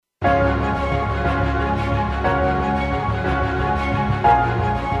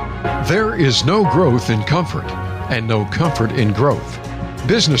is no growth in comfort and no comfort in growth.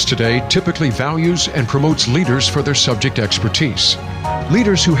 Business today typically values and promotes leaders for their subject expertise.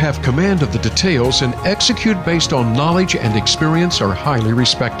 Leaders who have command of the details and execute based on knowledge and experience are highly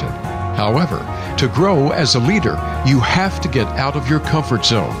respected. However, to grow as a leader, you have to get out of your comfort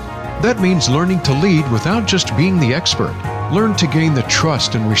zone. That means learning to lead without just being the expert. Learn to gain the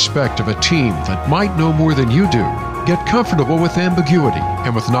trust and respect of a team that might know more than you do. Get comfortable with ambiguity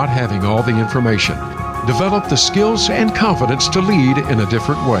and with not having all the information. Develop the skills and confidence to lead in a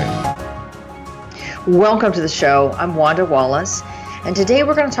different way. Welcome to the show. I'm Wanda Wallace, and today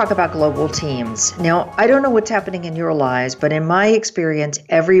we're going to talk about global teams. Now, I don't know what's happening in your lives, but in my experience,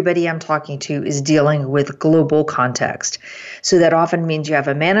 everybody I'm talking to is dealing with global context. So that often means you have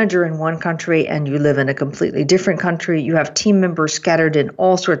a manager in one country and you live in a completely different country. You have team members scattered in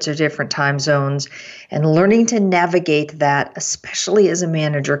all sorts of different time zones, and learning to navigate that, especially as a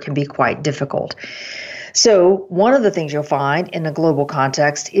manager, can be quite difficult. So one of the things you'll find in a global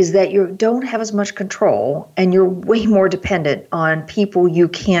context is that you don't have as much control and you're way more dependent on people you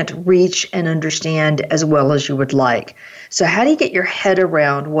can't reach and understand as well as you would like. So how do you get your head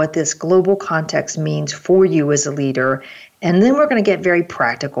around what this global context means for you as a leader? And then we're going to get very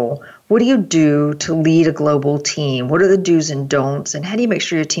practical. What do you do to lead a global team? What are the do's and don'ts? And how do you make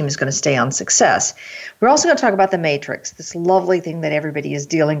sure your team is going to stay on success? We're also going to talk about the matrix, this lovely thing that everybody is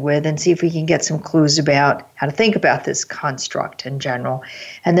dealing with, and see if we can get some clues about how to think about this construct in general.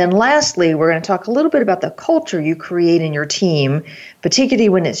 And then lastly, we're going to talk a little bit about the culture you create in your team, particularly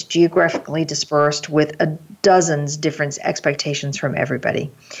when it's geographically dispersed with dozens different expectations from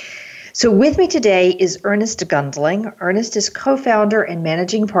everybody. So with me today is Ernest Gundling. Ernest is co-founder and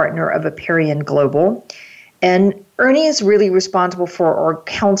managing partner of Aperion Global. And Ernie is really responsible for or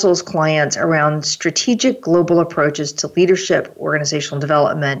counsels clients around strategic global approaches to leadership, organizational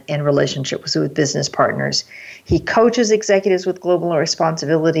development, and relationships with business partners. He coaches executives with global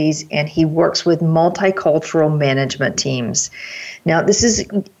responsibilities, and he works with multicultural management teams. Now,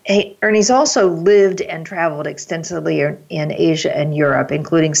 Ernie's also lived and traveled extensively in Asia and Europe,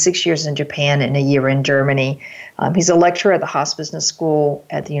 including 6 years in Japan and a year in Germany. He's a lecturer at the Haas Business School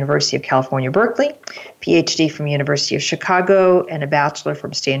at the University of California, Berkeley, PhD from University of Chicago, and a bachelor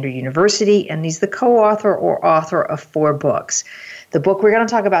from Stanford University. And he's the co-author or author of 4 books. The book we're going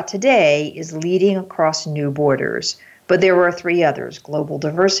to talk about today is Leading Across New Borders. But there were 3 others: Global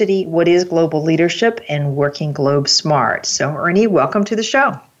Diversity, What is Global Leadership, and Working Globe Smart. So, Ernie, welcome to the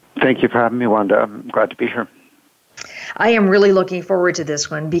show. Thank you for having me, Wanda. I'm glad to be here. I am really looking forward to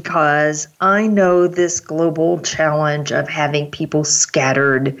this one because I know this global challenge of having people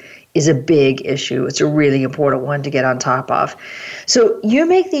scattered is a big issue. It's a really important one to get on top of. So you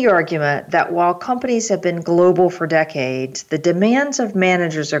make the argument that while companies have been global for decades, the demands of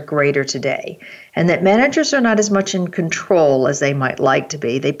managers are greater today, and that managers are not as much in control as they might like to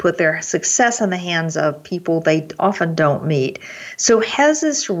be. They put their success in the hands of people they often don't meet. So has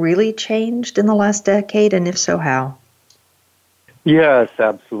this really changed in the last decade, and if so, how? Yes,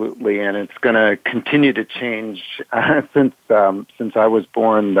 absolutely, and it's going to continue to change. Since I was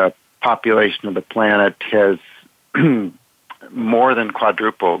born, the population of the planet has more than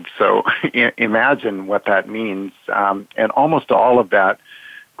quadrupled. So imagine what that means. And almost all of that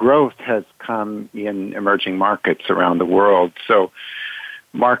growth has come in emerging markets around the world. So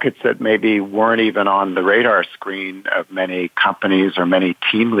markets that maybe weren't even on the radar screen of many companies or many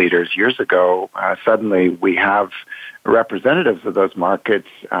team leaders years ago, suddenly we have representatives of those markets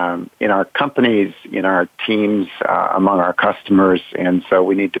in our companies, in our teams, among our customers, and so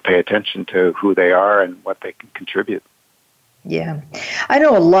we need to pay attention to who they are and what they can contribute. Yeah. I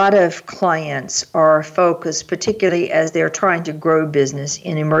know a lot of clients are focused, particularly as they're trying to grow business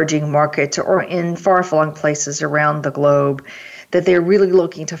in emerging markets or in far-flung places around the globe, that they're really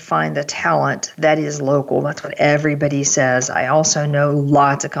looking to find the talent that is local. That's what everybody says. I also know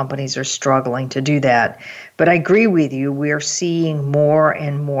lots of companies are struggling to do that. But I agree with you. We're seeing more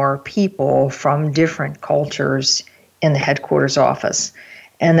and more people from different cultures in the headquarters office.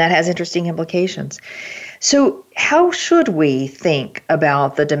 And that has interesting implications. So how should we think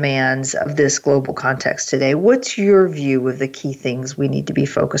about the demands of this global context today? What's your view of the key things we need to be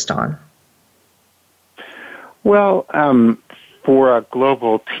focused on? Well, for a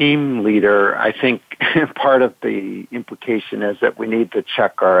global team leader, I think part of the implication is that we need to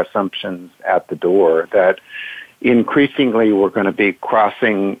check our assumptions at the door, that increasingly we're going to be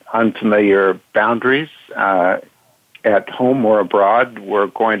crossing unfamiliar boundaries at home or abroad. We're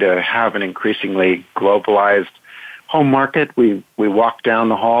going to have an increasingly globalized home market. We walk down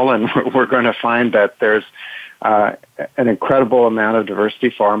the hall and we're going to find that there's an incredible amount of diversity,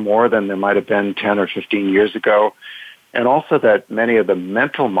 far more than there might have been 10 or 15 years ago. And also that many of the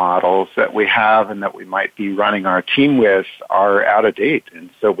mental models that we have and that we might be running our team with are out of date. And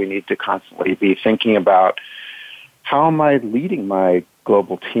so we need to constantly be thinking about, how am I leading my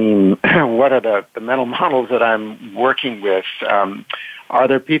global team? What are the mental models that I'm working with? Are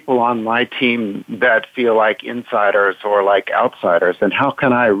there people on my team that feel like insiders or like outsiders? And how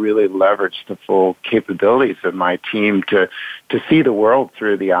can I really leverage the full capabilities of my team to see the world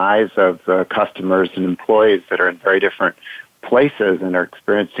through the eyes of customers and employees that are in very different places and are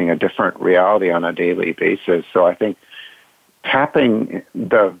experiencing a different reality on a daily basis? So I think tapping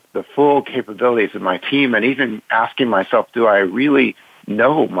the full capabilities of my team and even asking myself, do I really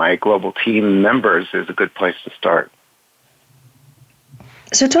know my global team members, is a good place to start.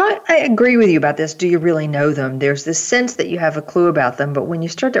 So I agree with you about this. Do you really know them? There's this sense that you have a clue about them, but when you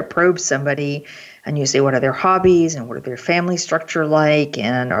start to probe somebody and you say, what are their hobbies and what are their family structure like,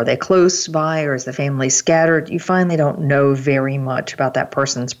 and are they close by or is the family scattered, you finally don't know very much about that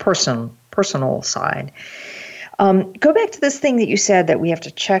person's personal side. Go back to this thing that you said that we have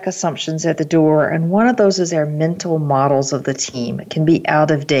to check assumptions at the door, and one of those is our mental models of the team. It can be out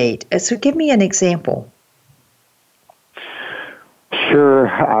of date. So give me an example. Sure.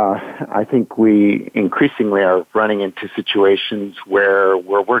 I think we increasingly are running into situations where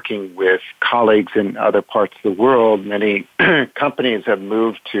we're working with colleagues in other parts of the world. Many companies have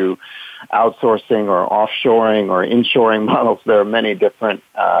moved to outsourcing or offshoring or inshoring models. There are many different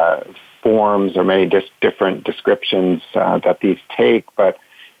forms or many different descriptions that these take, but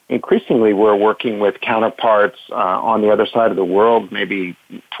increasingly we're working with counterparts on the other side of the world, maybe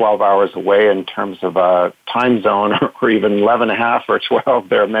 12 hours away in terms of a time zone, or even 11.5 or 12.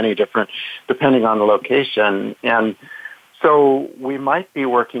 There are many different, depending on the location. And so we might be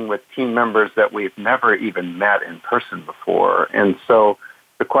working with team members that we've never even met in person before. And so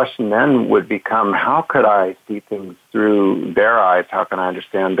the question then would become, how could I see things through their eyes? How can I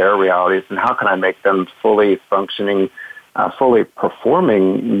understand their realities? And how can I make them fully functioning, fully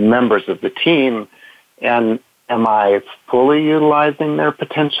performing members of the team? And am I fully utilizing their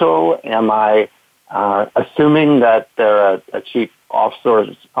potential? Am I assuming that they're a cheap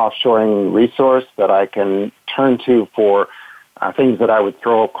offshoring resource that I can turn to for things that I would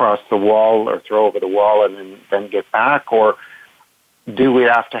throw across the wall or throw over the wall and then get back? Or do we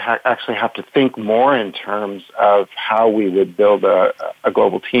have to actually have to think more in terms of how we would build a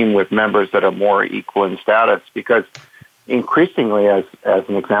global team with members that are more equal in status? Because increasingly, as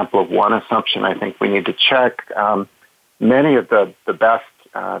an example of one assumption I think we need to check, many of the best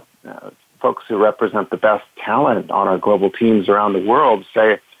folks who represent the best talent on our global teams around the world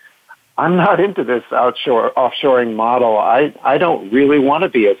say, I'm not into this offshoring model. I don't really want to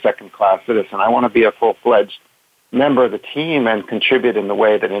be a second-class citizen. I want to be a full-fledged member of the team and contribute in the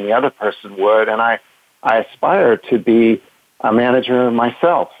way that any other person would. And I aspire to be a manager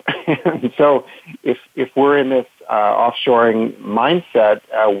myself. And so if we're in this offshoring mindset,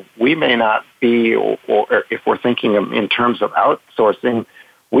 we may not be, or if we're thinking in terms of outsourcing,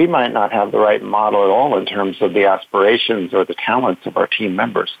 we might not have the right model at all in terms of the aspirations or the talents of our team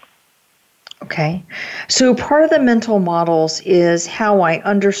members. Okay. So part of the mental models is how I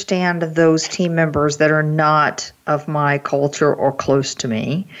understand those team members that are not of my culture or close to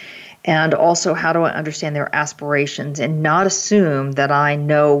me. And also, how do I understand their aspirations and not assume that I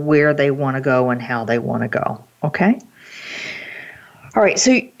know where they want to go and how they want to go. Okay? All right.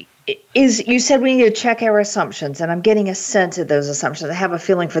 So you said we need to check our assumptions, and I'm getting a sense of those assumptions. I have a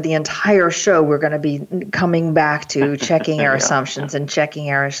feeling for the entire show we're going to be coming back to checking our assumptions and checking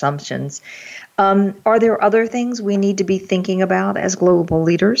our assumptions. Are there other things we need to be thinking about as global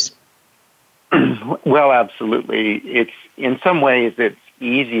leaders? Well, absolutely. It's in some ways it's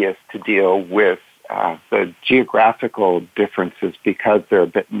easiest to deal with the geographical differences because they're a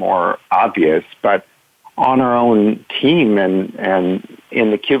bit more obvious, but on our own team and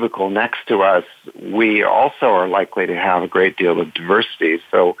in the cubicle next to us, we also are likely to have a great deal of diversity.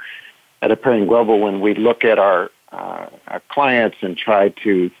 So at Appearing Global, when we look at our clients and try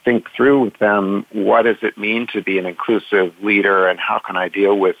to think through with them, what does it mean to be an inclusive leader and how can I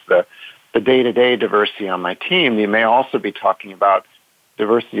deal with the day-to-day diversity on my team? You may also be talking about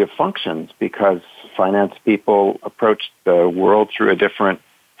diversity of functions because finance people approach the world through a different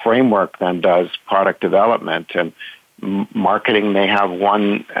framework than does product development, and marketing may have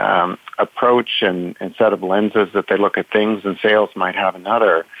one approach and set of lenses that they look at things, and sales might have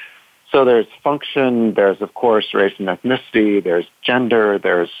another. So there's function, there's of course race and ethnicity, there's gender,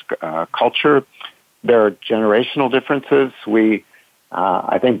 there's culture, there are generational differences. We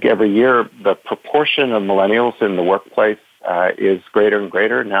I think every year the proportion of millennials in the workplace is greater and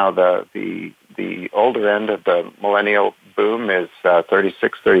greater. Now the older end of the millennial boom is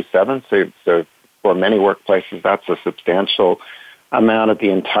 36, 37. So for many workplaces, that's a substantial amount of the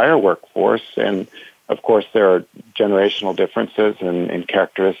entire workforce. And of course, there are generational differences and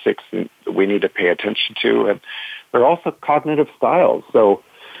characteristics that we need to pay attention to. And there are also cognitive styles. So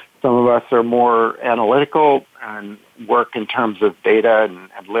some of us are more analytical and work in terms of data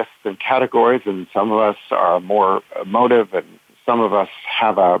and lists and categories, and some of us are more emotive, and some of us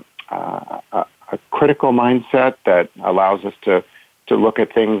have a critical mindset that allows us to look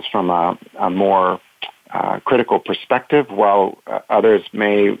at things from a more critical perspective, while others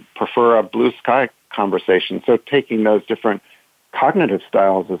may prefer a blue sky conversation. So taking those different cognitive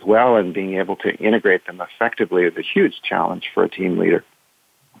styles as well and being able to integrate them effectively is a huge challenge for a team leader.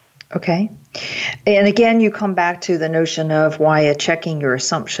 Okay. And again, you come back to the notion of why checking your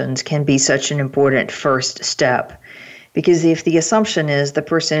assumptions can be such an important first step. Because if the assumption is the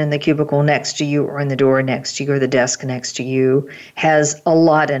person in the cubicle next to you or in the door next to you or the desk next to you has a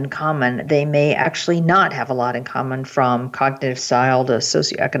lot in common, they may actually not have a lot in common, from cognitive style to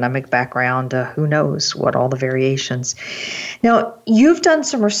socioeconomic background to who knows what, all the variations. Now, you've done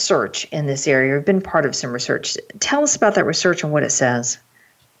some research in this area. You've been part of some research. Tell us about that research and what it says.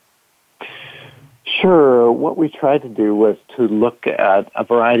 Sure. What we tried to do was to look at a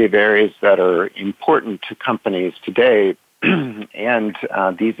variety of areas that are important to companies today, and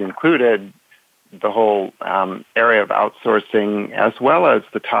these included the whole area of outsourcing, as well as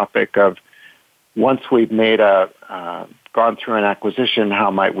the topic of, once we've made gone through an acquisition, how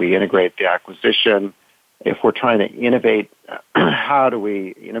might we integrate the acquisition? If we're trying to innovate, how do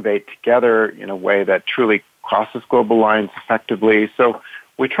we innovate together in a way that truly crosses global lines effectively? So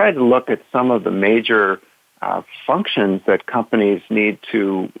we tried to look at some of the major functions that companies need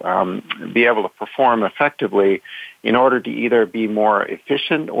to be able to perform effectively in order to either be more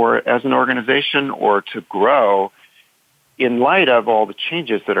efficient or as an organization, or to grow in light of all the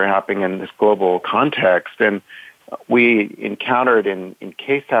changes that are happening in this global context. And we encountered in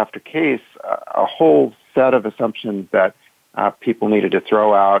case after case a whole set of assumptions that people needed to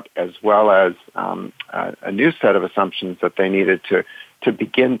throw out, as well as a new set of assumptions that they needed to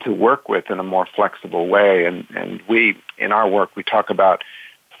begin to work with in a more flexible way. And we, in our work, we talk about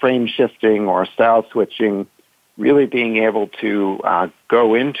frame shifting or style switching, really being able to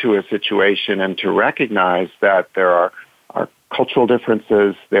go into a situation and to recognize that there are cultural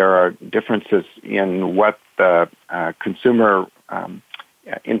differences, there are differences in what the consumer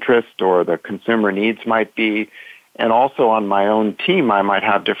interest or the consumer needs might be. And also on my own team, I might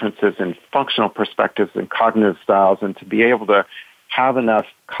have differences in functional perspectives and cognitive styles, and to be able to have enough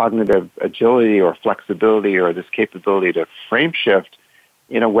cognitive agility or flexibility or this capability to frame shift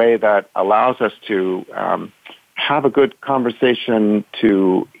in a way that allows us to have a good conversation,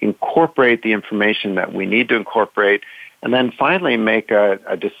 to incorporate the information that we need to incorporate, and then finally make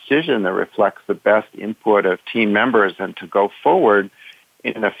a decision that reflects the best input of team members, and to go forward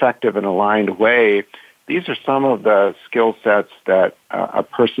in an effective and aligned way. These are some of the skill sets that a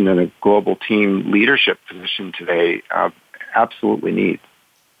person in a global team leadership position today absolutely needs.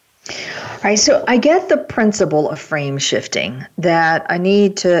 All right, so I get the principle of frame shifting, that I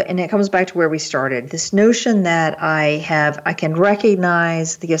need to, and it comes back to where we started, this notion that I can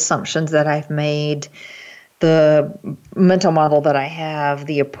recognize the assumptions that I've made, the mental model that I have,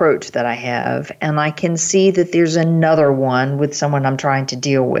 the approach that I have, and I can see that there's another one with someone I'm trying to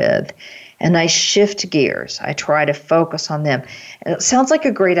deal with. And I shift gears. I try to focus on them. And it sounds like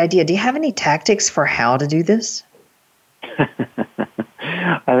a great idea. Do you have any tactics for how to do this?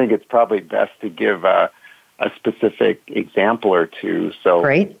 I think it's probably best to give a specific example or two. So,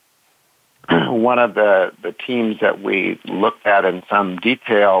 great. One of the teams that we looked at in some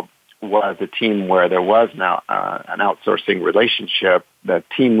detail was a team where there was now an outsourcing relationship. The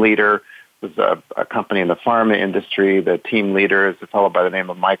team leader was a company in the pharma industry. The team leader is a fellow by the name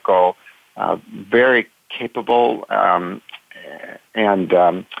of Michael, very capable and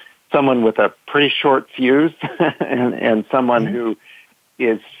someone with a pretty short fuse and someone who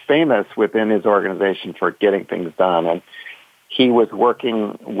is famous within his organization for getting things done. And he was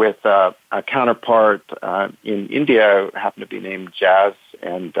working with a counterpart in India who happened to be named Jazz,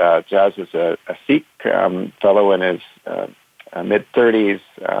 and Jazz is a Sikh fellow in his mid-30s,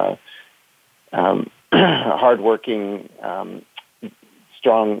 hardworking,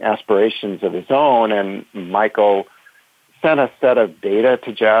 strong aspirations of his own. And Michael sent a set of data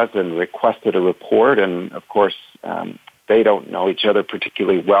to Jazz and requested a report. And of course, they don't know each other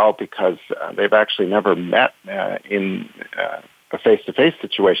particularly well because they've actually never met in a face-to-face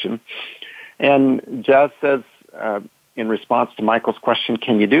situation. And Jazz says, in response to Michael's question,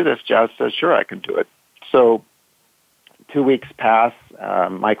 can you do this? Jazz says, sure, I can do it. So 2 weeks pass,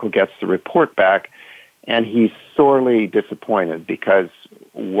 Michael gets the report back, and he's sorely disappointed because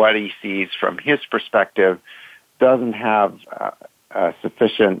what he sees from his perspective doesn't have a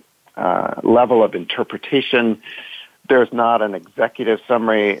sufficient level of interpretation. There's not an executive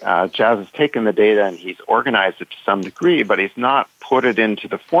summary. Jazz has taken the data and he's organized it to some degree, but he's not put it into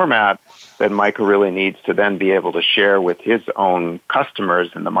the format that Michael really needs to then be able to share with his own customers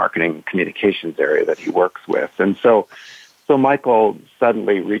in the marketing communications area that he works with. And so Michael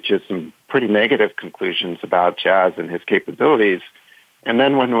suddenly reaches some pretty negative conclusions about Jazz and his capabilities. And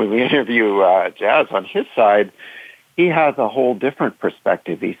then when we interview Jazz on his side, he has a whole different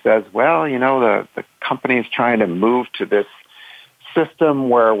perspective. He says, well, the company is trying to move to this system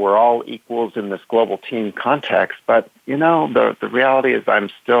where we're all equals in this global team context. But, the reality is I'm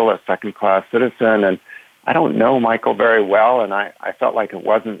still a second-class citizen, and I don't know Michael very well, and I felt like it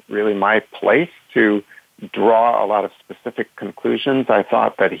wasn't really my place to draw a lot of specific conclusions. I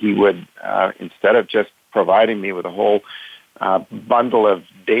thought that he would, instead of just providing me with a whole bundle of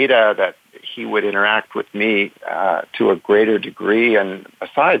data, that he would interact with me to a greater degree. And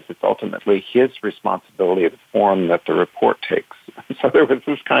besides, it's ultimately his responsibility of the form that the report takes. So there was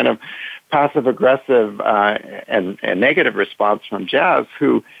this kind of passive-aggressive and negative response from Jazz,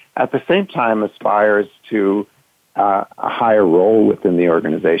 who at the same time aspires to a higher role within the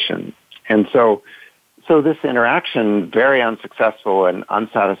organization. And so this interaction, very unsuccessful and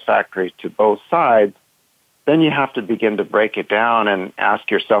unsatisfactory to both sides. Then you have to begin to break it down and ask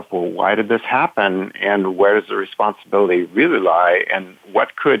yourself, well, why did this happen? And where does the responsibility really lie? And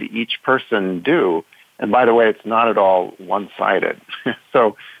what could each person do? And by the way, it's not at all one-sided.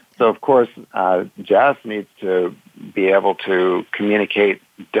 So of course, Jazz needs to be able to communicate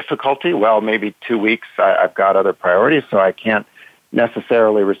difficulty. Well, maybe 2 weeks, I've got other priorities, so I can't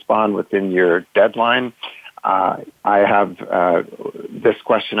necessarily respond within your deadline. I have this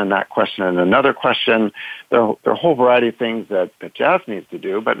question and that question and another question. There are a whole variety of things that Jazz needs to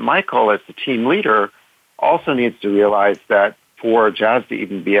do, but Michael, as the team leader, also needs to realize that for Jazz to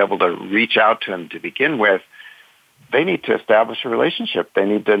even be able to reach out to him to begin with, they need to establish a relationship. They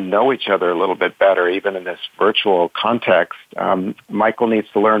need to know each other a little bit better, even in this virtual context. Michael needs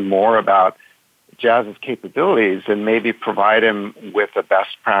to learn more about Jazz's capabilities and maybe provide him with a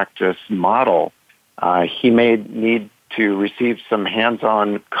best practice model. He may need to receive some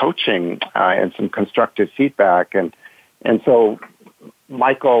hands-on coaching and some constructive feedback. And so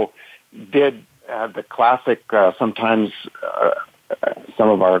Michael did the classic, sometimes some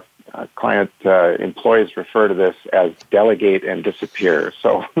of our client employees refer to this as delegate and disappear.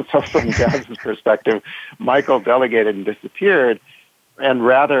 So from Jazz's perspective, Michael delegated and disappeared. And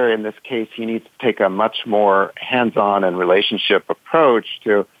rather, in this case, he needs to take a much more hands-on and relationship approach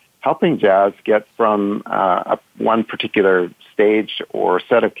to helping Jazz get from one particular stage or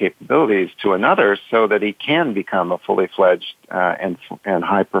set of capabilities to another so that he can become a fully fledged and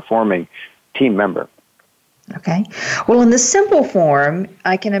high-performing team member. Okay. Well, in the simple form,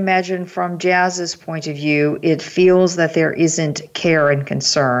 I can imagine from Jazz's point of view, it feels that there isn't care and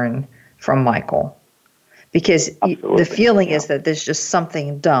concern from Michael. Because the feeling is that there's just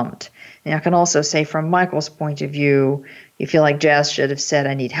something dumped. And I can also say from Michael's point of view, you feel like Jazz should have said,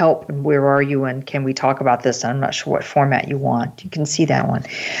 I need help, and where are you, and can we talk about this? I'm not sure what format you want. You can see that one.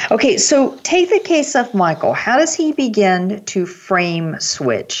 Okay, so take the case of Michael. How does he begin to frame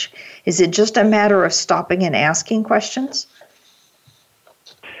switch? Is it just a matter of stopping and asking questions?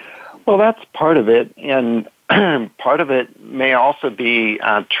 Well, that's part of it, and part of it may also be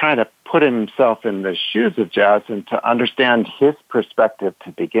trying to put himself in the shoes of Jazz and to understand his perspective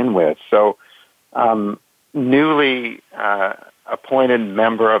to begin with. So, newly appointed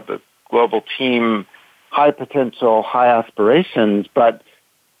member of the global team, high potential, high aspirations, but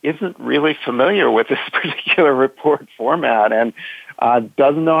isn't really familiar with this particular report format and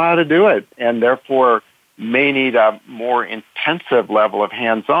doesn't know how to do it, and therefore may need a more intensive level of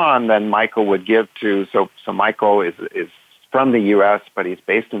hands-on than Michael would give to. So Michael is from the U.S., but he's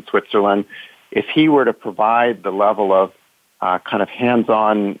based in Switzerland. If he were to provide the level of kind of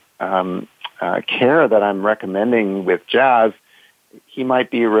hands-on care that I'm recommending with Jazz, he might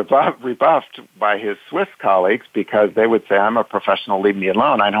be rebuffed by his Swiss colleagues because they would say, I'm a professional, leave me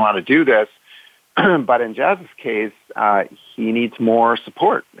alone, I know how to do this. But in Jazz's case, he needs more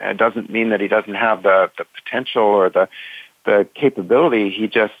support. It doesn't mean that he doesn't have the potential or the capability. He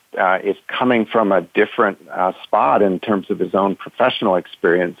just is coming from a different spot in terms of his own professional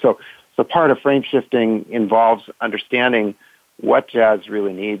experience. So part of frame shifting involves understanding what Jazz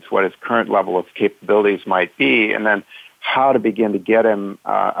really needs, what his current level of capabilities might be, and then how to begin to get him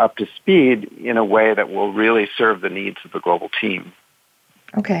up to speed in a way that will really serve the needs of the global team.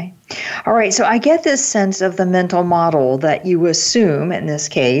 Okay. All right. So I get this sense of the mental model that you assume, in this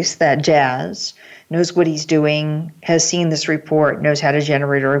case, that Jazz knows what he's doing, has seen this report, knows how to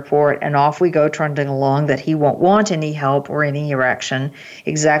generate a report, and off we go trundling along, that he won't want any help or any direction,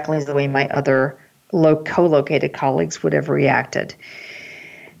 exactly the way my other co-located colleagues would have reacted.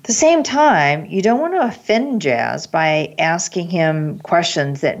 At the same time, you don't want to offend Jazz by asking him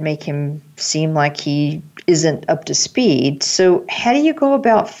questions that make him seem like he isn't up to speed. So how do you go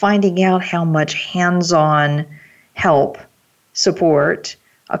about finding out how much hands-on help, support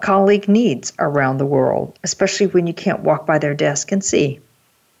a colleague needs around the world, especially when you can't walk by their desk and see?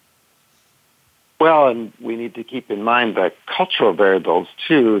 Well, and we need to keep in mind the cultural variables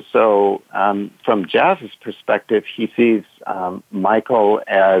too. So from Jazz's perspective, he sees Michael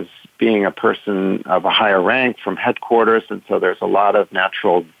as being a person of a higher rank from headquarters, and so there's a lot of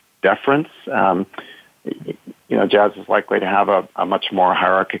natural deference. Jazz is likely to have a much more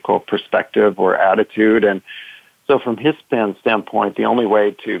hierarchical perspective or attitude, and so from his standpoint, the only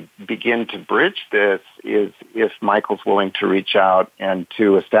way to begin to bridge this is if Michael's willing to reach out and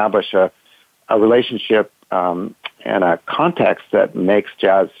to establish a relationship and a context that makes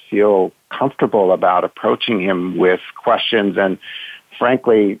Jazz feel comfortable about approaching him with questions and,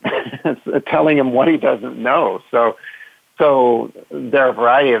 frankly, telling him what he doesn't know. So there are a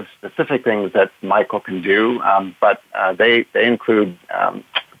variety of specific things that Michael can do, but they include,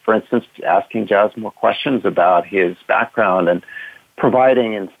 for instance, asking Jazz more questions about his background and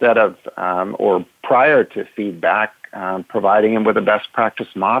providing, instead of or prior to feedback, providing him with a best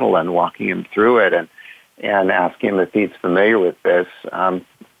practice model and walking him through it and asking him if he's familiar with this,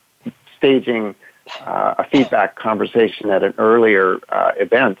 staging a feedback conversation at an earlier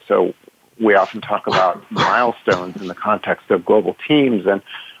event. So we often talk about milestones in the context of global teams, and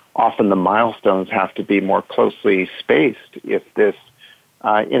often the milestones have to be more closely spaced if this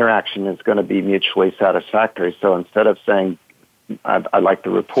interaction is going to be mutually satisfactory. So instead of saying, I'd like the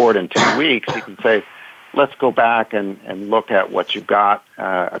report in 2 weeks, you can say, let's go back and look at what you've got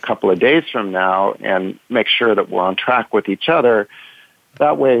a couple of days from now and make sure that we're on track with each other.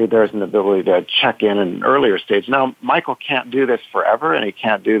 That way there's an ability to check in at an earlier stage. Now, Michael can't do this forever, and he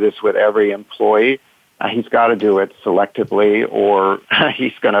can't do this with every employee. He's got to do it selectively, or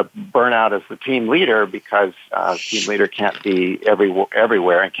he's going to burn out as the team leader, because team leader can't be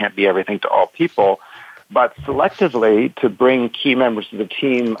everywhere and can't be everything to all people. But selectively, to bring key members of the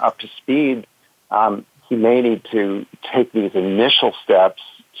team up to speed, he may need to take these initial steps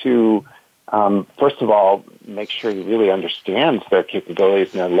to, first of all, make sure he really understands their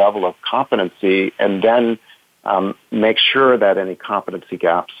capabilities and their level of competency, and then make sure that any competency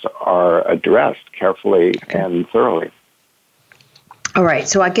gaps are addressed carefully and thoroughly. All right.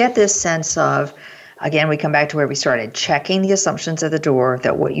 So I get this sense of, again, we come back to where we started, checking the assumptions at the door,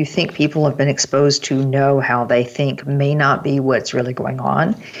 that what you think people have been exposed to know how they think may not be what's really going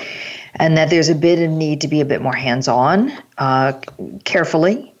on, and that there's a bit of need to be a bit more hands-on,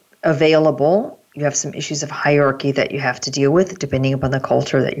 carefully available. You have some issues of hierarchy that you have to deal with, depending upon the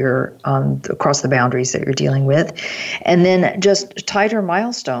culture that you're across the boundaries that you're dealing with. And then just tighter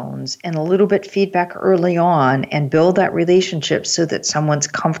milestones and a little bit feedback early on, and build that relationship so that someone's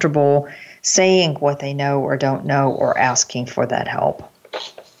comfortable saying what they know or don't know, or asking for that help.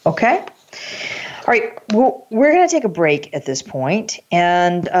 Okay? All right, well, we're going to take a break at this point.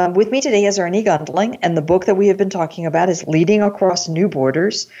 And with me today is Ernie Gundling, and the book that we have been talking about is Leading Across New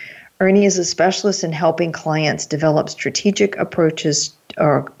Borders. Ernie is a specialist in helping clients develop strategic approaches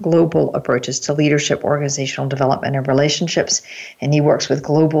or global approaches to leadership, organizational development, and relationships. And he works with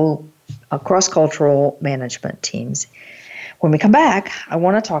global cross-cultural management teams. When we come back, I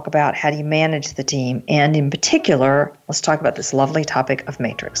want to talk about how do you manage the team. And in particular, let's talk about this lovely topic of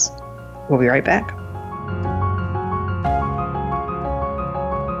matrix. We'll be right back.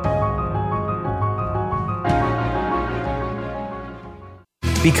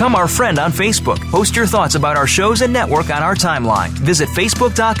 Become our friend on Facebook. Post your thoughts about our shows and network on our timeline. Visit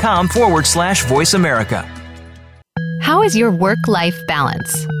Facebook.com/Voice America. How is your work-life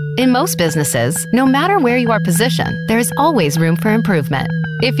balance? In most businesses, no matter where you are positioned, there is always room for improvement.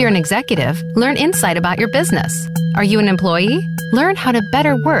 If you're an executive, learn insight about your business. Are you an employee? Learn how to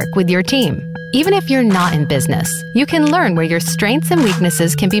better work with your team. Even if you're not in business, you can learn where your strengths and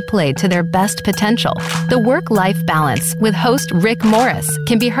weaknesses can be played to their best potential. The Work-Life Balance with host Rick Morris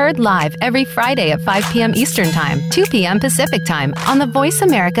can be heard live every Friday at 5 p.m. Eastern Time, 2 p.m. Pacific Time on the Voice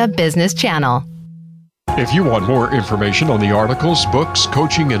America Business Channel. If you want more information on the articles, books,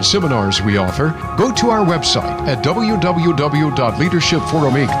 coaching, and seminars we offer, go to our website at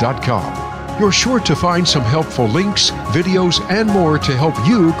www.leadershipforuminc.com. You're sure to find some helpful links, videos, and more to help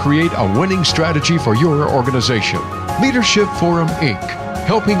you create a winning strategy for your organization. Leadership Forum, Inc.,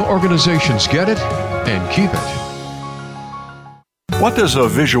 helping organizations get it and keep it. What does a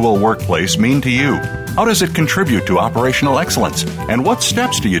visual workplace mean to you? How does it contribute to operational excellence? And what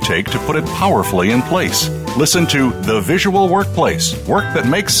steps do you take to put it powerfully in place? Listen to The Visual Workplace, work that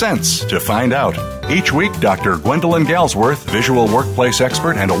makes sense, to find out. Each week, Dr. Gwendolyn Galsworth, visual workplace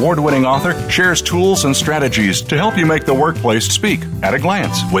expert and award-winning author, shares tools and strategies to help you make the workplace speak at a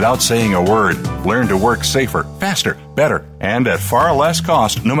glance without saying a word. Learn to work safer, faster, better, and at far less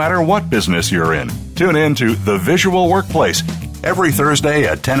cost no matter what business you're in. Tune in to The Visual Workplace every Thursday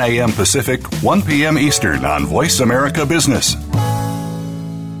at 10 a.m. Pacific, 1 p.m. Eastern on Voice America Business.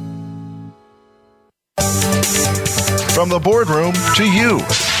 From the boardroom to you,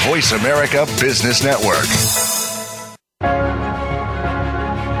 Voice America Business Network.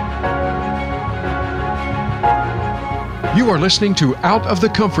 You are listening to Out of the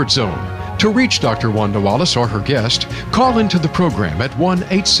Comfort Zone. To reach Dr. Wanda Wallace or her guest, call into the program at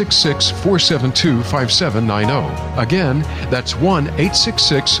 1-866-472-5790. Again, that's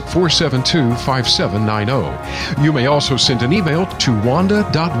 1-866-472-5790. You may also send an email to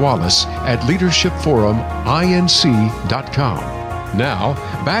wanda.wallace@leadershipforuminc.com. Now,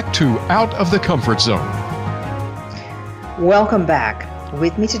 back to Out of the Comfort Zone. Welcome back.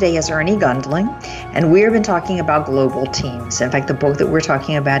 With me today is Ernie Gundling, and we have been talking about global teams. In fact, the book that we're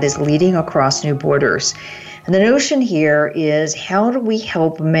talking about is Leading Across New Borders. And the notion here is, how do we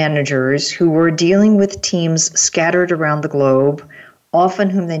help managers who are dealing with teams scattered around the globe, often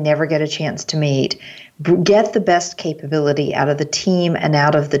whom they never get a chance to meet, get the best capability out of the team and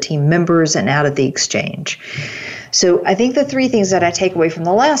out of the team members and out of the exchange? So I think the three things that I take away from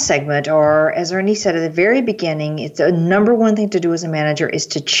the last segment are, as Ernie said at the very beginning, it's the number one thing to do as a manager is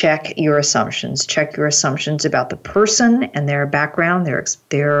to check your assumptions. Check your assumptions about the person and their background,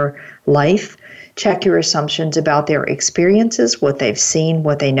 their life. Check your assumptions about their experiences, what they've seen,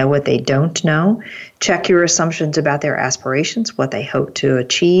 what they know, what they don't know. Check your assumptions about their aspirations, what they hope to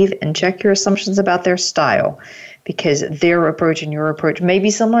achieve, and check your assumptions about their style, because their approach and your approach may be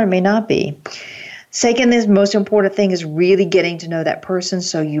similar, may not be. Second, the most important thing is really getting to know that person,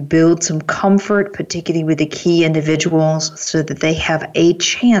 so you build some comfort, particularly with the key individuals, so that they have a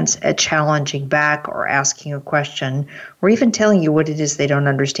chance at challenging back or asking a question or even telling you what it is they don't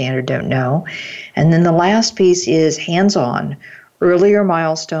understand or don't know. And then the last piece is hands-on, earlier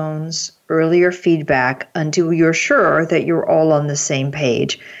milestones, earlier feedback until you're sure that you're all on the same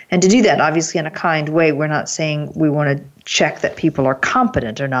page. And to do that, obviously, in a kind way, we're not saying we want to check that people are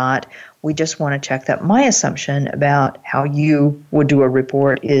competent or not. We just want to check that my assumption about how you would do a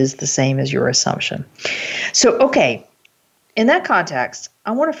report is the same as your assumption. So, okay, in that context,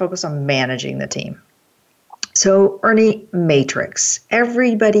 I want to focus on managing the team. So, Ernie, matrix.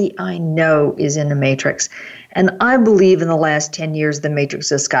 Everybody I know is in a matrix. And I believe in the last 10 years, the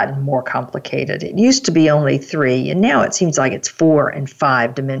matrix has gotten more complicated. It used to be only 3, and now it seems like it's 4 and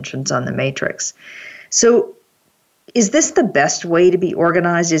 5 dimensions on the matrix. So, is this the best way to be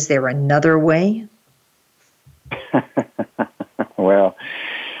organized? Is there another way? Well,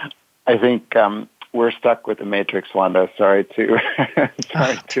 I think we're stuck with the matrix, Wanda. Sorry to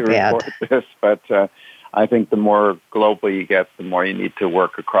report this, but I think the more global you get, the more you need to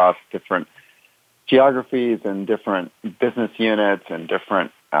work across different geographies and different business units and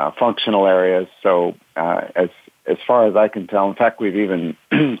different functional areas. So as far as I can tell, in fact, we've even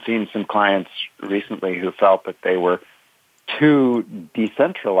seen some clients recently who felt that they were too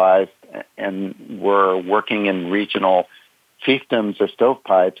decentralized and were working in regional fiefdoms or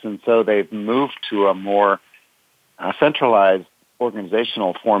stovepipes, and so they've moved to a more centralized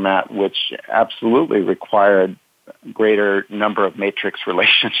organizational format, which absolutely required a greater number of matrix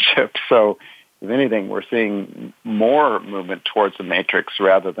relationships. So, if anything, we're seeing more movement towards the matrix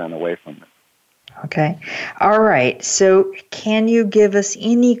rather than away from it. Okay. All right. So can you give us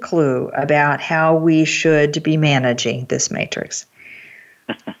any clue about how we should be managing this matrix?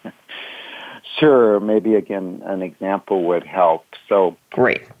 Sure. Maybe, again, an example would help. So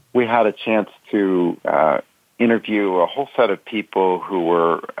great. We had a chance to interview a whole set of people who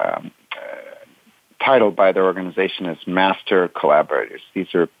were titled by their organization as master collaborators.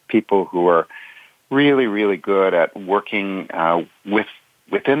 These are people who are really, really good at working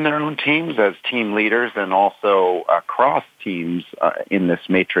within their own teams as team leaders and also across teams in this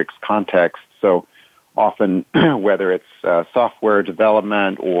matrix context. So often, whether it's software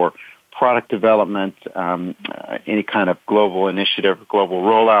development or product development, any kind of global initiative, global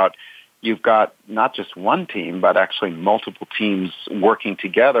rollout, you've got not just one team, but actually multiple teams working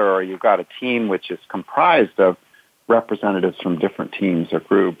together, or you've got a team which is comprised of representatives from different teams or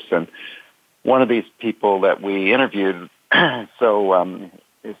groups. And one of these people that we interviewed,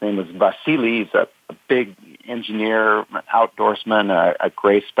 his name was Vasily. He's a big engineer, outdoorsman, a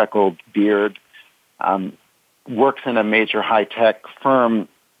gray speckled beard, works in a major high-tech firm.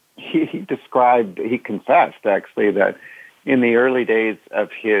 He confessed actually that in the early days of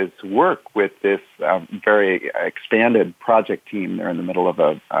his work with this very expanded project team, they're in the middle of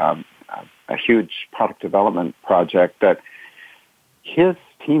a huge product development project, that his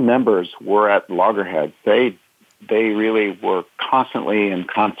team members were at loggerheads. They really were constantly in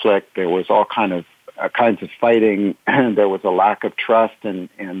conflict. There was all kinds of fighting, and there was a lack of trust.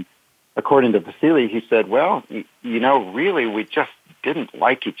 And according to Vasily, he said, well, really, we just didn't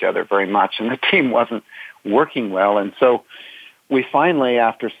like each other very much, and the team wasn't working well. And so we finally,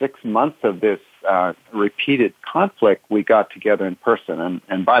 after 6 months of this repeated conflict, we got together in person.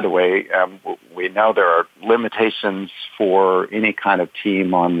 And by the way, we know there are limitations for any kind of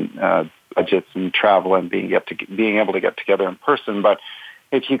team on budgets and travel and being able to get together in person. But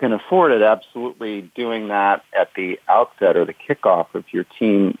if you can afford it, absolutely doing that at the outset or the kickoff of your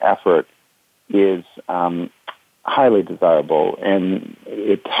team effort is highly desirable. And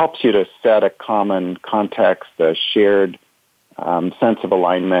it helps you to set a common context, a shared sense of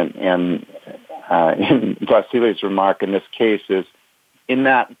alignment. And in Vasily's remark in this case is, in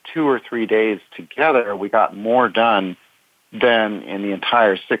that 2 or 3 days together, we got more done than in the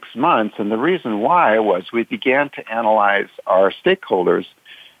entire 6 months. And the reason why was we began to analyze our stakeholders,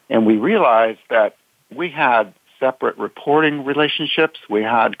 and we realized that we had separate reporting relationships. We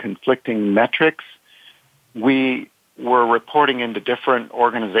had conflicting metrics. We were reporting into different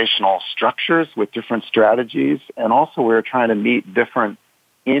organizational structures with different strategies, and also we were trying to meet different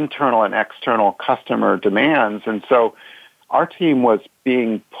internal and external customer demands. And so our team was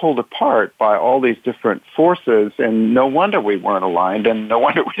being pulled apart by all these different forces, and no wonder we weren't aligned, and no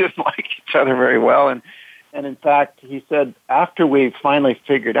wonder we didn't like each other very well. And in fact, he said, after we finally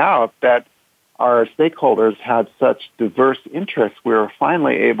figured out that our stakeholders had such diverse interests, we were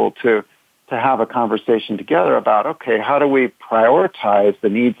finally able to have a conversation together about, okay, how do we prioritize the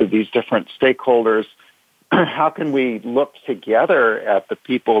needs of these different stakeholders? How can we look together at the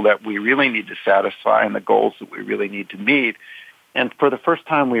people that we really need to satisfy and the goals that we really need to meet? And for the first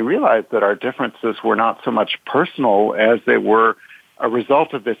time, we realized that our differences were not so much personal as they were a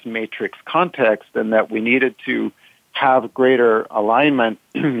result of this matrix context, and that we needed to have greater alignment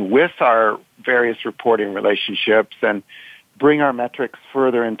with our various reporting relationships and bring our metrics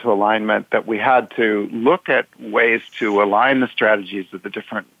further into alignment, that we had to look at ways to align the strategies of the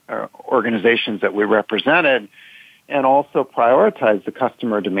different organizations that we represented, and also prioritize the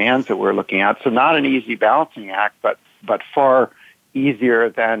customer demands that we're looking at. So not an easy balancing act, but far easier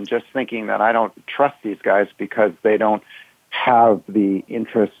than just thinking that I don't trust these guys because they don't have the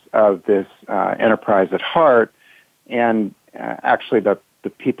interests of this enterprise at heart. And actually the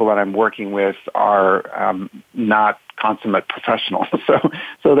people that I'm working with are not consummate professionals.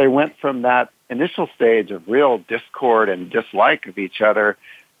 So they went from that initial stage of real discord and dislike of each other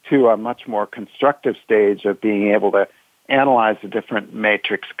to a much more constructive stage of being able to analyze the different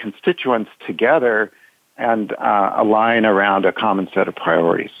matrix constituents together and align around a common set of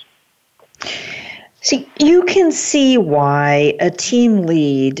priorities. See, you can see why a team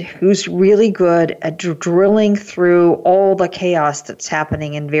lead who's really good at drilling through all the chaos that's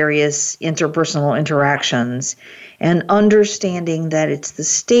happening in various interpersonal interactions and understanding that it's the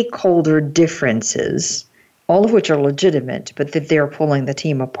stakeholder differences, all of which are legitimate, but that they're pulling the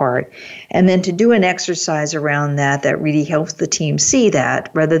team apart. And then to do an exercise around that really helps the team see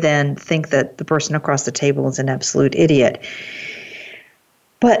that rather than think that the person across the table is an absolute idiot.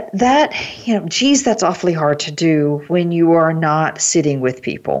 But that, that's awfully hard to do when you are not sitting with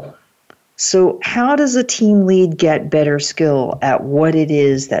people. So how does a team lead get better skill at what it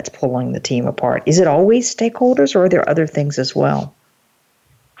is that's pulling the team apart? Is it always stakeholders, or are there other things as well?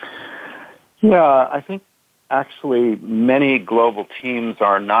 Yeah, I think actually many global teams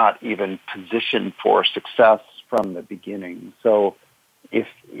are not even positioned for success from the beginning. So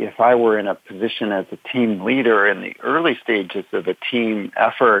if I were in a position as a team leader in the early stages of a team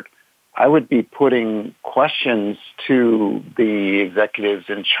effort, I would be putting questions to the executives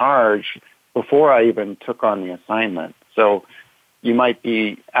in charge before I even took on the assignment. So you might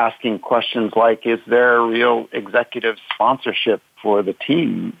be asking questions like, is there real executive sponsorship for the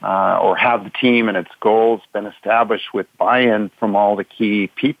team? Or have the team and its goals been established with buy-in from all the key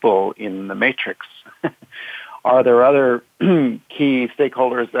people in the matrix? Are there other key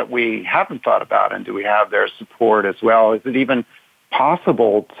stakeholders that we haven't thought about, and do we have their support as well? Is it even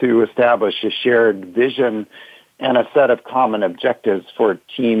possible to establish a shared vision and a set of common objectives for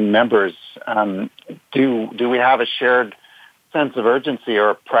team members? Do we have a shared sense of urgency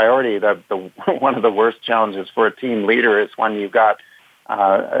or priority? One of the worst challenges for a team leader is when you've got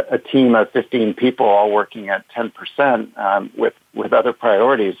a team of 15 people all working at 10% with other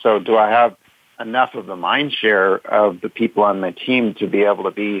priorities. So do I have enough of the mind share of the people on my team to be able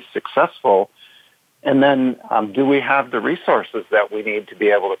to be successful? And then do we have the resources that we need to be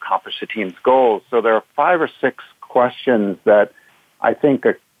able to accomplish the team's goals? So there are 5 or 6 questions that I think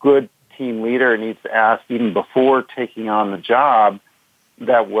a good team leader needs to ask even before taking on the job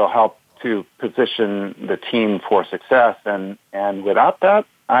that will help to position the team for success. And without that,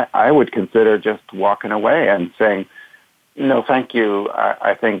 I would consider just walking away and saying, no, thank you.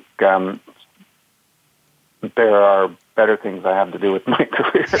 I think there are better things I have to do with my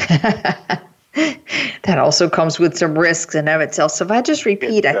career. That also comes with some risks in of itself. So if I just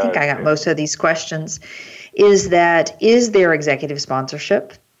repeat, I think I got most of these questions, is there executive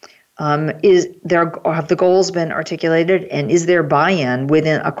sponsorship? Have the goals been articulated, and is there buy-in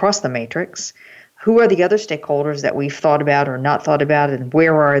across the matrix? Who are the other stakeholders that we've thought about or not thought about, and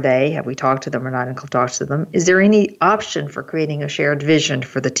where are they? Have we talked to them or not talked to them? Is there any option for creating a shared vision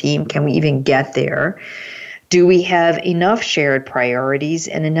for the team? Can we even get there? Do we have enough shared priorities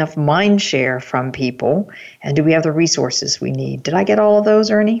and enough mind share from people? And do we have the resources we need? Did I get all of those,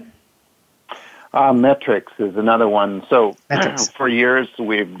 Ernie? Metrics is another one. So for years,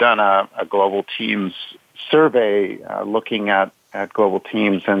 we've done a global teams survey looking at global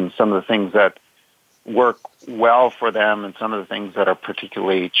teams and some of the things that work well for them and some of the things that are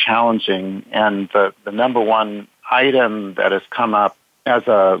particularly challenging. And the number one item that has come up as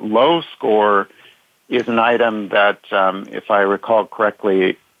a low score is an item that, if I recall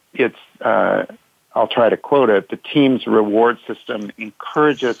correctly, it's, I'll try to quote it, the team's reward system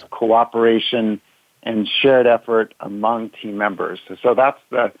encourages cooperation and shared effort among team members. So that's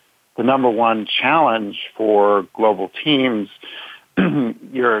the number one challenge for global teams.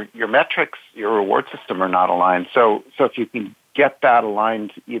 Your metrics, your reward system are not aligned. So if you can get that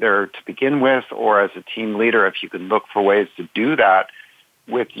aligned either to begin with or as a team leader, if you can look for ways to do that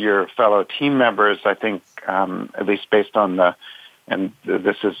with your fellow team members, I think, at least based on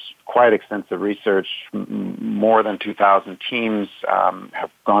this is quite extensive research, more than 2,000 teams have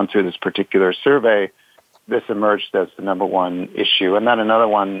gone through this particular survey. This emerged as the number one issue. And then another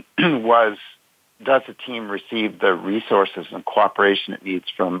one was, does the team receive the resources and cooperation it needs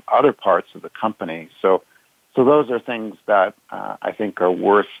from other parts of the company? So those are things that I think are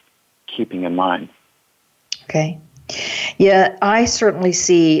worth keeping in mind. Okay. Yeah, I certainly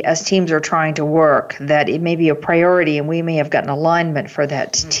see as teams are trying to work that it may be a priority and we may have gotten alignment for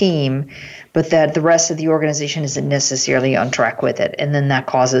that team, but that the rest of the organization isn't necessarily on track with it. And then that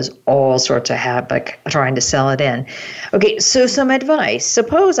causes all sorts of havoc trying to sell it in. Okay, so some advice.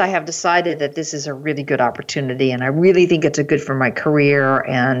 Suppose I have decided that this is a really good opportunity and I really think it's a good for my career,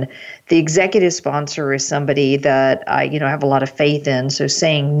 and the executive sponsor is somebody that I have a lot of faith in, so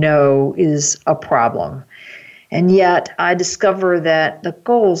saying no is a problem. And yet I discover that the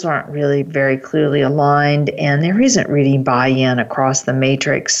goals aren't really very clearly aligned and there isn't really buy-in across the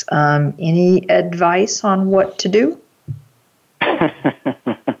matrix. Any advice on what to do?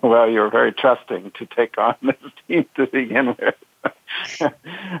 Well, you're very trusting to take on this team to begin with.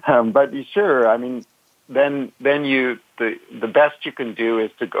 But sure, I mean, then the best you can do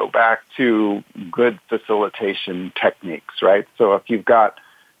is to go back to good facilitation techniques, right? So if you've got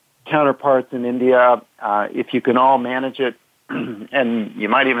counterparts in India, if you can all manage it, and you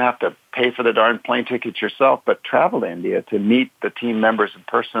might even have to pay for the darn plane ticket yourself, but travel to India to meet the team members in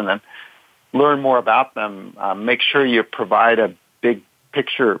person and learn more about them. Make sure you provide a big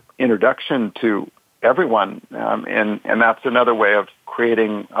picture introduction to everyone, and that's another way of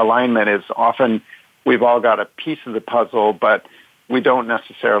creating alignment. Is often we've all got a piece of the puzzle, but we don't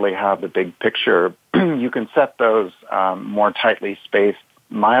necessarily have the big picture. You can set those more tightly spaced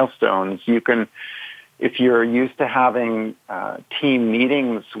milestones. You can, if you're used to having team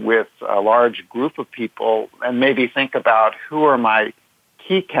meetings with a large group of people, and maybe think about who are my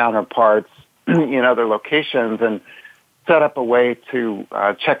key counterparts in other locations, and set up a way to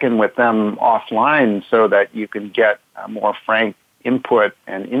check in with them offline so that you can get more frank input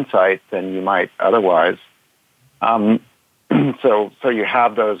and insight than you might otherwise. So you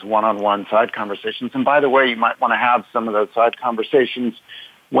have those one-on-one side conversations. And by the way, you might want to have some of those side conversations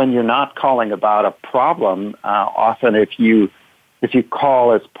when you're not calling about a problem. Often if you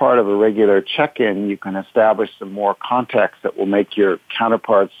call as part of a regular check-in, you can establish some more context that will make your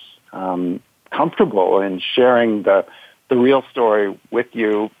counterparts comfortable in sharing the real story with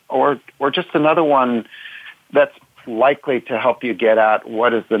you, or just another one that's likely to help you get at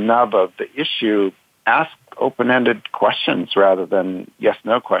what is the nub of the issue. Ask open-ended questions rather than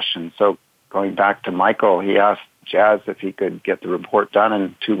yes-no questions. So going back to Michael, he asked Jazz if he could get the report done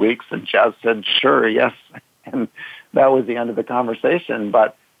in 2 weeks, and Jazz said, sure, yes. And that was the end of the conversation.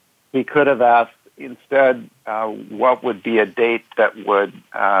 But he could have asked instead, what would be a date that would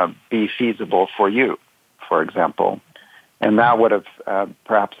be feasible for you, for example. And that would have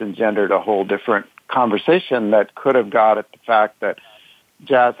perhaps engendered a whole different conversation that could have got at the fact that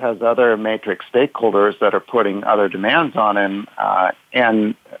Jazz has other matrix stakeholders that are putting other demands on him,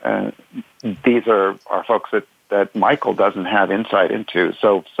 and these are folks that Michael doesn't have insight into.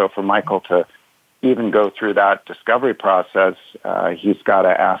 So for Michael to even go through that discovery process, he's got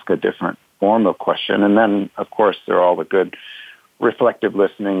to ask a different form of question. And then, of course, there are all the good reflective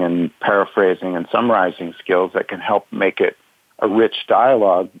listening and paraphrasing and summarizing skills that can help make it a rich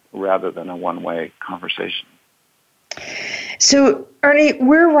dialogue rather than a one-way conversation. So, Ernie,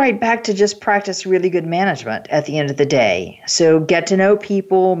 we're right back to just practice really good management at the end of the day. So get to know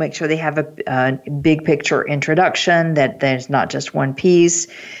people, make sure they have a big picture introduction, that there's not just one piece,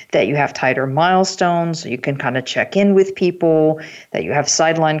 that you have tighter milestones so you can kind of check in with people, that you have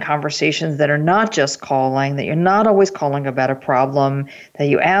sideline conversations that are not just calling, that you're not always calling about a problem, that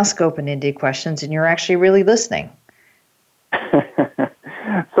you ask open-ended questions and you're actually really listening.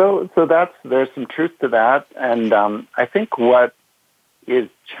 So there's some truth to that, and I think what is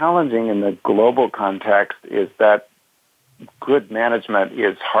challenging in the global context is that good management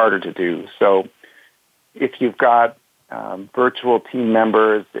is harder to do. So if you've got virtual team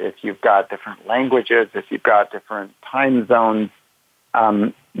members, if you've got different languages, if you've got different time zones,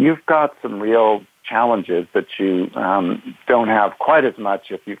 you've got some real challenges that you don't have quite as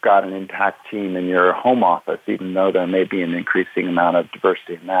much if you've got an intact team in your home office, even though there may be an increasing amount of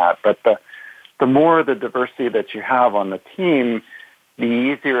diversity in that. But the more the diversity that you have on the team, the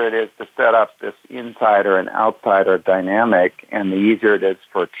easier it is to set up this insider and outsider dynamic, and the easier it is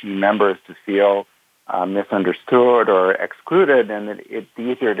for team members to feel misunderstood or excluded, and the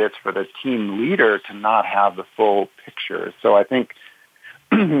easier it is for the team leader to not have the full picture. So I think,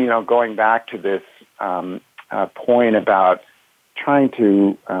 going back to this point about trying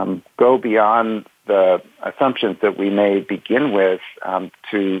to go beyond the assumptions that we may begin with,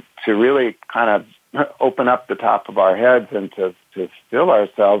 to really kind of open up the top of our heads and to fill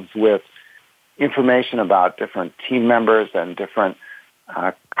ourselves with information about different team members and different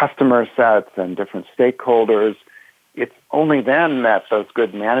customer sets and different stakeholders. It's only then that those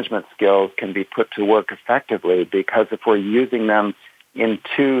good management skills can be put to work effectively, because if we're using them in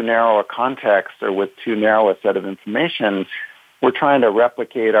too narrow a context or with too narrow a set of information, we're trying to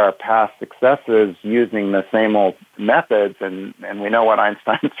replicate our past successes using the same old methods, and we know what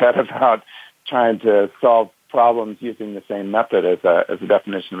Einstein said about trying to solve problems using the same method as a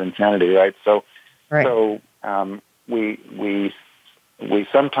definition of insanity, right? So we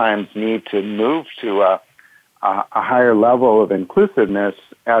sometimes need to move to a higher level of inclusiveness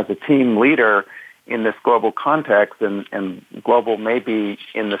as a team leader in this global context, and global may be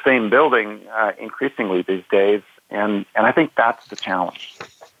in the same building increasingly these days, and I think that's the challenge.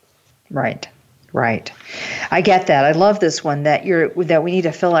 Right. I get that. I love this one, that we need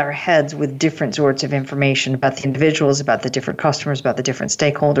to fill our heads with different sorts of information about the individuals, about the different customers, about the different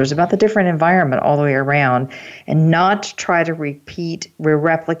stakeholders, about the different environment all the way around, and not try to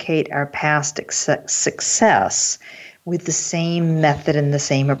replicate our past success with the same method and the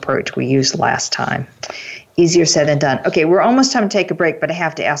same approach we used last time. Easier said than done. Okay, we're almost time to take a break, but I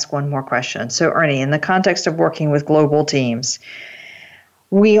have to ask one more question. So, Ernie, in the context of working with global teams,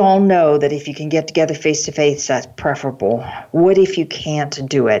 we all know that if you can get together face-to-face, that's preferable. What if you can't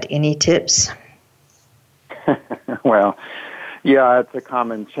do it? Any tips? Well, yeah, it's a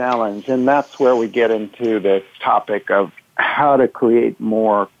common challenge, and that's where we get into this topic of how to create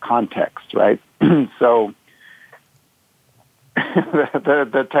more context, right? So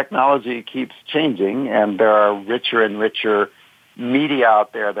the technology keeps changing, and there are richer and richer media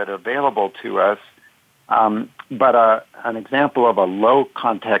out there that are available to us. But an example of a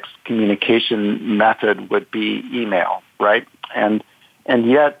low-context communication method would be email, right? And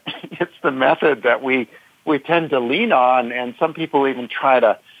yet it's the method that we tend to lean on, and some people even try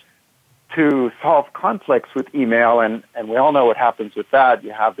to to solve conflicts with email, and we all know what happens with that.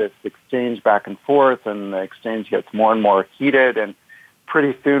 You have this exchange back and forth, and the exchange gets more and more heated, and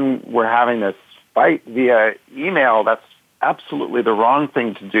pretty soon we're having this fight via email. That's absolutely the wrong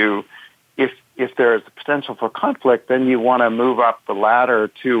thing to do. If there's potential for conflict, then you want to move up the ladder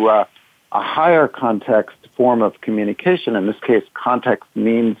to a higher context form of communication. In this case, context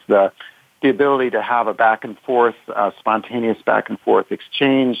means the ability to have a back and forth, spontaneous back and forth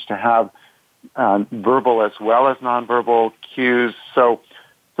exchange, to have verbal as well as nonverbal cues. So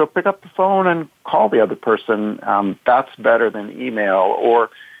pick up the phone and call the other person. That's better than email.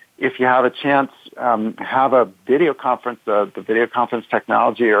 Or if you have a chance, have a video conference. The video conference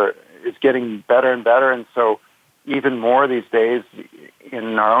technology is getting better and better, and so even more these days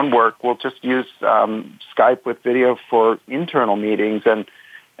in our own work, we'll just use Skype with video for internal meetings. And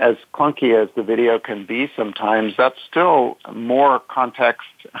as clunky as the video can be sometimes, that's still more context.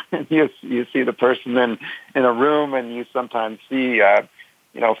 you see the person in a room, and you sometimes see,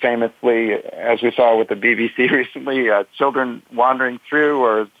 famously, as we saw with the BBC recently, children wandering through,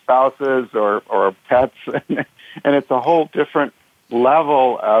 or spouses, or pets, and it's a whole different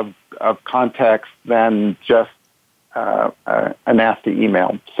level of context than just a nasty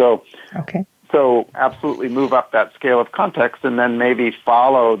email. So absolutely move up that scale of context, and then maybe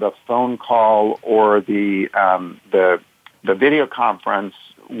follow the phone call or the video conference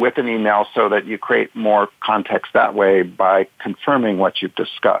with an email, so that you create more context that way by confirming what you've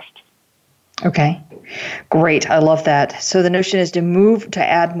discussed. Okay, great. I love that. So the notion is to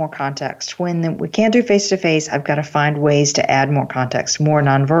add more context. When we can't do face-to-face, I've got to find ways to add more context, more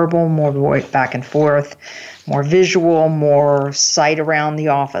nonverbal, more back and forth, more visual, more sight around the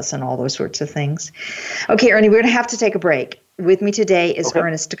office, and all those sorts of things. Okay, Ernie, we're going to have to take a break. With me today is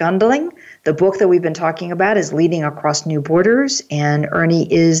Ernest Gundling. The book that we've been talking about is Leading Across New Borders, and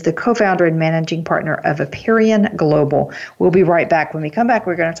Ernie is the co-founder and managing partner of Aperion Global. We'll be right back. When we come back,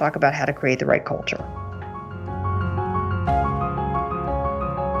 we're going to talk about how to create the right culture.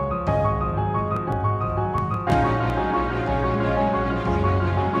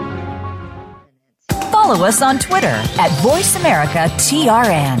 Follow us on Twitter at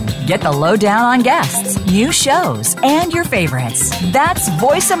VoiceAmericaTRN. Get the lowdown on guests, new shows, and your favorites. That's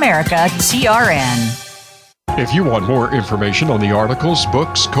VoiceAmericaTRN. If you want more information on the articles,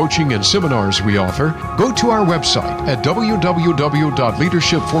 books, coaching, and seminars we offer, go to our website at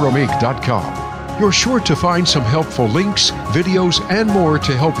www.leadershipforuminc.com. You're sure to find some helpful links, videos, and more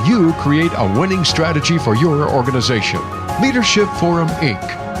to help you create a winning strategy for your organization. Leadership Forum, Inc.,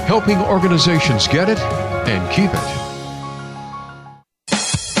 helping organizations get it and keep it.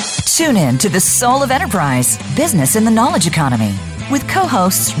 Tune in to The Soul of Enterprise, Business in the Knowledge Economy, with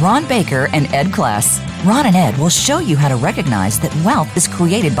co-hosts Ron Baker and Ed Kless. Ron and Ed will show you how to recognize that wealth is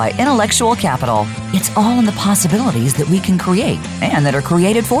created by intellectual capital. It's all in the possibilities that we can create and that are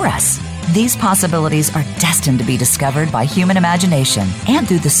created for us. These possibilities are destined to be discovered by human imagination and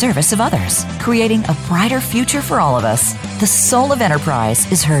through the service of others, creating a brighter future for all of us. The Soul of Enterprise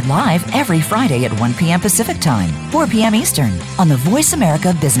is heard live every Friday at 1 p.m. Pacific Time, 4 p.m. Eastern, on the Voice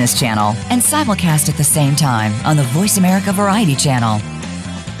America Business Channel, and simulcast at the same time on the Voice America Variety Channel.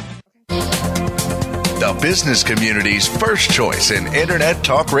 The business community's first choice in Internet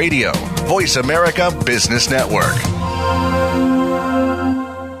Talk Radio, Voice America Business Network.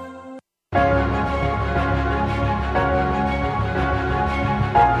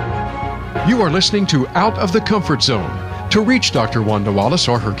 You are listening to Out of the Comfort Zone. To reach Dr. Wanda Wallace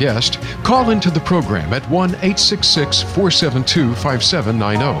or her guest, call into the program at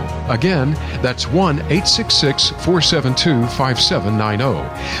 1-866-472-5790. Again, that's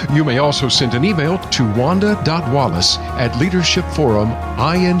 1-866-472-5790. You may also send an email to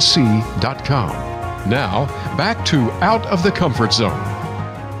wanda.wallace@leadershipforuminc.com. Now, back to Out of the Comfort Zone.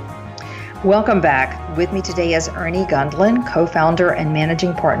 Welcome back. With me today is Ernie Gundling, co-founder and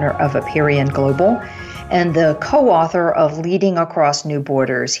managing partner of Aperion Global, and the co-author of Leading Across New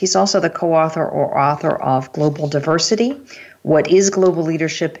Borders. He's also the co-author or author of Global Diversity, What is Global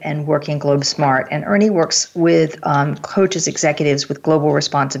Leadership, and Working Globe Smart. And Ernie works with coaches, executives with global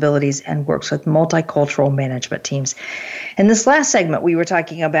responsibilities, and works with multicultural management teams. In this last segment, we were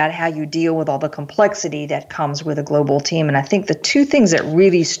talking about how you deal with all the complexity that comes with a global team. And I think the two things that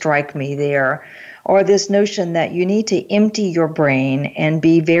really strike me there are this notion that you need to empty your brain and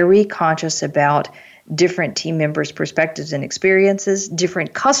be very conscious about different team members' perspectives and experiences,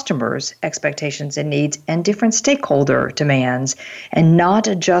 different customers' expectations and needs, and different stakeholder demands, and not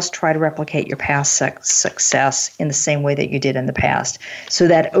just try to replicate your past success in the same way that you did in the past. So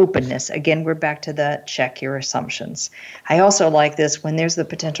that openness, again, we're back to the check your assumptions. I also like this: when there's the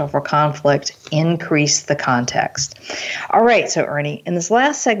potential for conflict, increase the context. All right, so Ernie, in this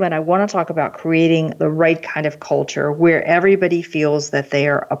last segment, I want to talk about creating the right kind of culture where everybody feels that they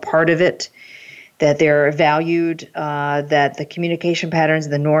are a part of it, that they're valued, that the communication patterns,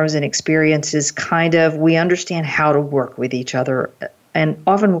 the norms and experiences we understand how to work with each other. And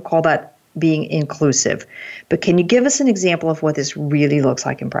often we'll call that being inclusive. But can you give us an example of what this really looks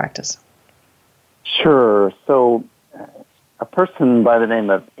like in practice? Sure. So a person by the name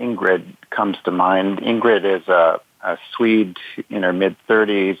of Ingrid comes to mind. Ingrid is a Swede in her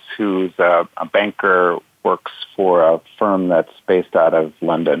mid-30s who's a banker, works for a firm that's based out of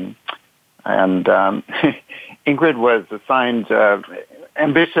London. And Ingrid was assigned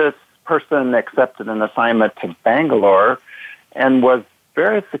ambitious person, accepted an assignment to Bangalore, and was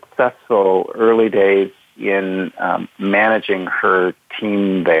very successful early days in managing her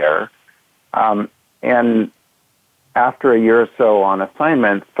team there. And after a year or so on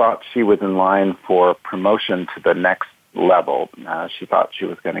assignment, thought she was in line for promotion to the next level. She thought she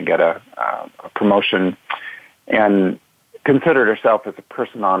was going to get a promotion and considered herself as a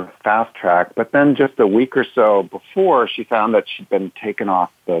person on fast track. But then just a week or so before, she found that she'd been taken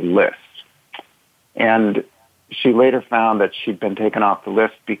off the list. And she later found that she'd been taken off the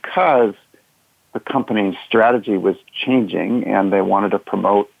list because the company's strategy was changing and they wanted to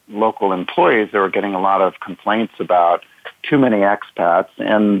promote local employees. They were getting a lot of complaints about too many expats,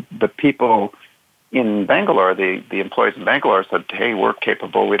 and the people in Bangalore, the employees in Bangalore said, hey, we're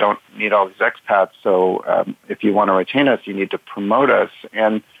capable, we don't need all these expats, so if you want to retain us, you need to promote us.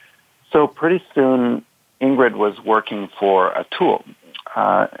 And so pretty soon, Ingrid was working for Atul.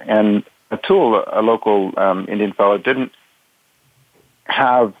 And Atul, a local Indian fellow, didn't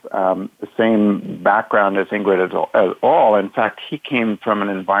have the same background as Ingrid at all. In fact, he came from an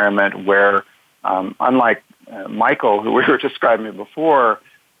environment where, unlike Michael, who we were describing before,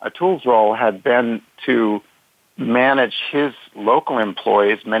 Atul's role had been to manage his local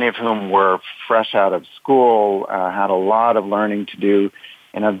employees, many of whom were fresh out of school, had a lot of learning to do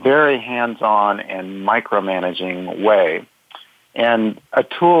in a very hands-on and micromanaging way. And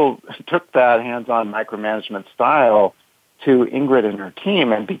Atul took that hands-on micromanagement style to Ingrid and her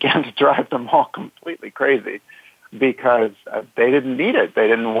team and began to drive them all completely crazy because they didn't need it. They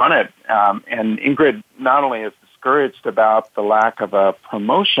didn't want it. And Ingrid not only is discouraged about the lack of a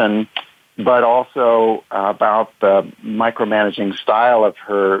promotion, but also about the micromanaging style of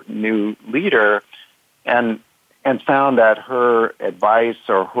her new leader, and found that her advice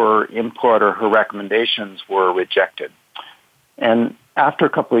or her input or her recommendations were rejected. And after a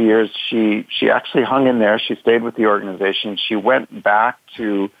couple of years, she actually hung in there. She stayed with the organization. She went back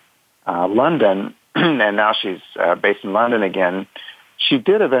to London, and now she's based in London again. She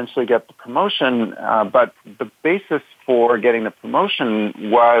did eventually get the promotion, but the basis for getting the promotion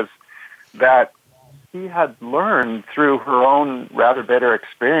was that she had learned through her own rather bitter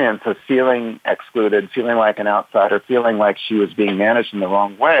experience of feeling excluded, feeling like an outsider, feeling like she was being managed in the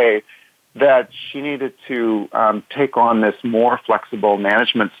wrong way, that she needed to take on this more flexible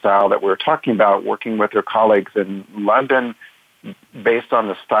management style that we were talking about, working with her colleagues in London based on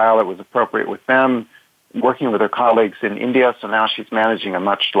the style that was appropriate with them, working with her colleagues in India. So now she's managing a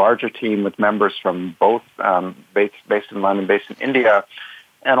much larger team with members from both based in London, based in India.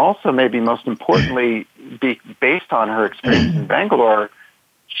 And also, maybe most importantly, based on her experience in Bangalore,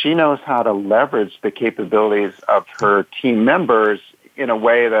 she knows how to leverage the capabilities of her team members in a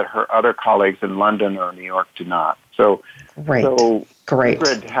way that her other colleagues in London or New York do not. So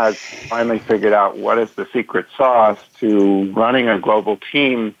Ingrid has finally figured out what is the secret sauce to running a global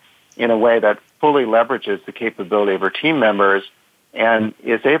team in a way that fully leverages the capability of her team members and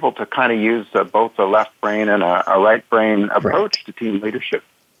is able to kind of use both a left brain and a right brain approach to team leadership.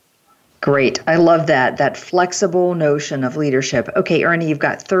 Great. I love that flexible notion of leadership. Okay, Ernie, you've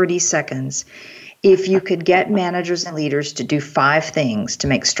got 30 seconds. If you could get managers and leaders to do 5 things to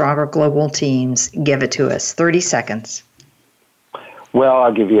make stronger global teams, give it to us. 30 seconds. Well,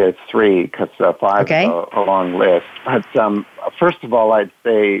 I'll give you 3 because 5 is a long list. But first of all, I'd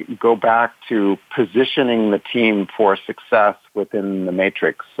say go back to positioning the team for success within the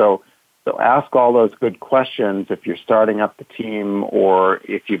matrix. So ask all those good questions if you're starting up the team or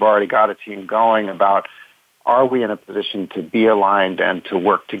if you've already got a team going about, are we in a position to be aligned and to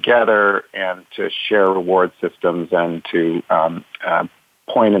work together and to share reward systems and to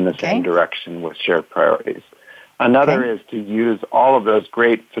point in the same direction with shared priorities. Another is to use all of those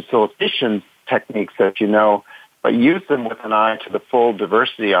great facilitation techniques that you know, but use them with an eye to the full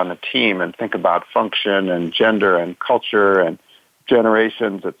diversity on the team and think about function and gender and culture and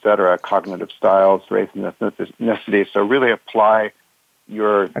generations, et cetera, cognitive styles, race and ethnicity. So really apply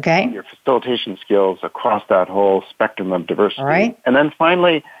your facilitation skills across that whole spectrum of diversity. All right. And then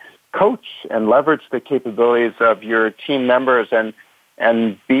finally, coach and leverage the capabilities of your team members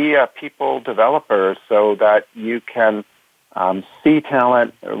and be a people developer so that you can see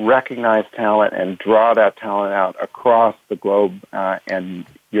talent, recognize talent, and draw that talent out across the globe, and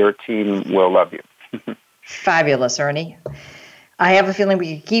your team will love you. Fabulous, Ernie. I have a feeling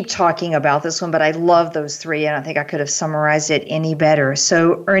we could keep talking about this one, but I love those three, and I think I could have summarized it any better.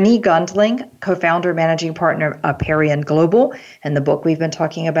 So Ernie Gundling, co-founder, managing partner of Aperion Global, and the book we've been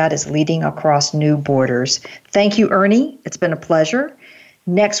talking about is Leading Across New Borders. Thank you, Ernie. It's been a pleasure.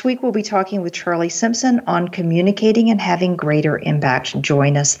 Next week, we'll be talking with Charlie Simpson on communicating and having greater impact.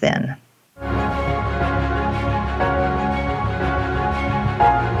 Join us then.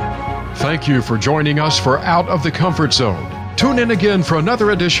 Thank you for joining us for Out of the Comfort Zone. Tune in again for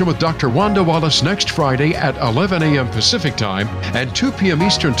another edition with Dr. Wanda Wallace next Friday at 11 a.m. Pacific Time and 2 p.m.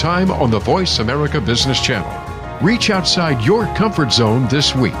 Eastern Time on the Voice America Business Channel. Reach outside your comfort zone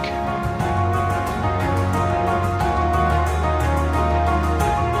this week.